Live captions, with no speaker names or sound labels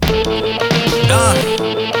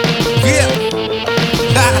Yeah.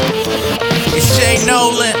 It's Jay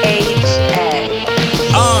Nolan.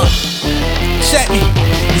 Check me.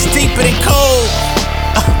 It's deeper than cold.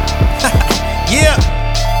 Yeah.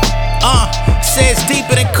 Say it's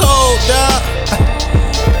deeper than cold, dawg.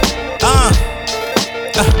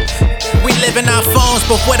 We live in our phones,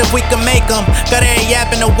 but what if we can make them? Got every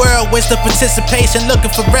app in the world, where's the participation?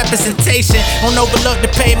 Looking for representation. Don't overlook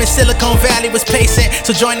the pavement, Silicon Valley was patient.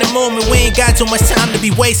 So join the movement, we ain't got too much time to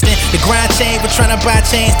be wasting. The grind chain, we're trying to buy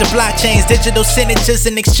chains, the blockchains, digital signatures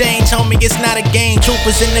in exchange. Homie, it's not a game.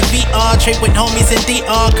 Troopers in the VR, trade with homies in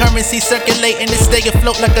DR. Currency circulating to stay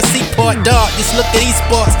afloat like a seaport. Dog, just look at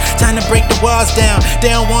esports, time to break the walls down.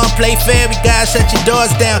 They don't wanna play fair, we gotta shut your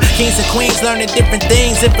doors down. Kings and queens learning different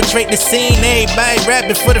things, infiltrate the scene. Everybody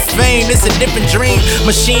rapping for the fame, it's a different dream.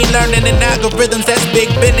 Machine learning and algorithms, that's big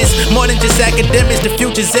business. More than just academics, the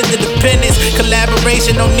future's interdependence.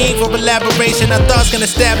 Collaboration, no need for elaboration. Our thoughts can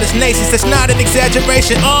establish nations, that's not an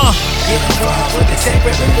exaggeration. Get involved with the tech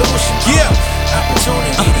revolution. Yeah.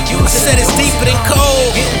 Opportunity to use I said it's deeper than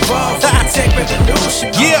cold. Get involved with the tech revolution.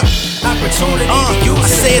 Yeah. Opportunity to use I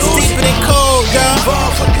say it's deeper than cold, Get y'all.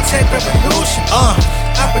 involved with the tech revolution.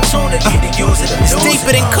 Opportunity to use it. It's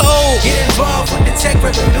deeper than cold. Get involved with the tech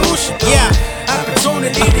revolution. Yeah.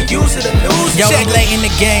 Opportunity to use it or lose it. Yo, we late in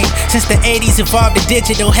the game. Since the 80s evolved to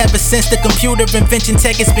digital. Ever since the computer invention,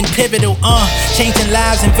 tech has been pivotal. Changing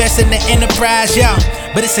lives, investing in enterprise, yeah.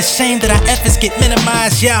 But it's a shame that our efforts get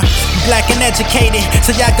minimized, yeah. I'm black and educated,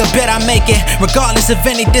 so y'all can bet I make it. Regardless of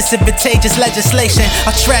any disadvantageous legislation.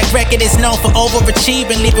 Our track record is known for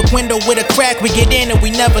overachieving. Leave a window with a crack, we get in and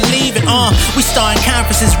we never leave it. We starting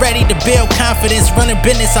conferences, ready to build confidence. Running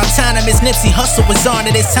business, autonomous. Nipsey Hussle was on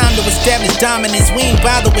it. It's time to establish dominance. We ain't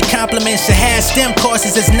bothered with compliments. Should have STEM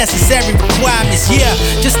courses as necessary requirements, yeah.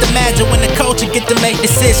 Just imagine when the culture get to make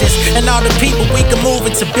decisions, and all the people we can move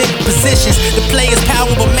into big positions. The players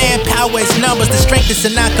power, but manpower is numbers. The strength is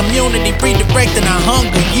in our community, redirecting our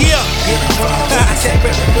hunger, yeah. Get involved with the tech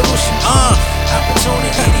revolution.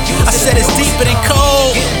 Opportunity to use it. I said it's deeper than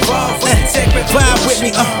cold. Get involved with the tech revolution. Vibe with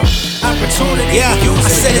me, Opportunity yeah. to use it.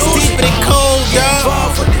 I said it's deeper than cold, Get dawg.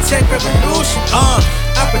 involved with the tech revolution.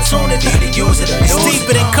 Opportunity to use it or It's lose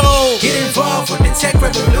deeper it. than cold. Get involved with the tech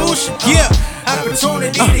revolution. Yeah.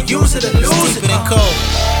 Opportunity to use it or lose It's it. deeper than cold.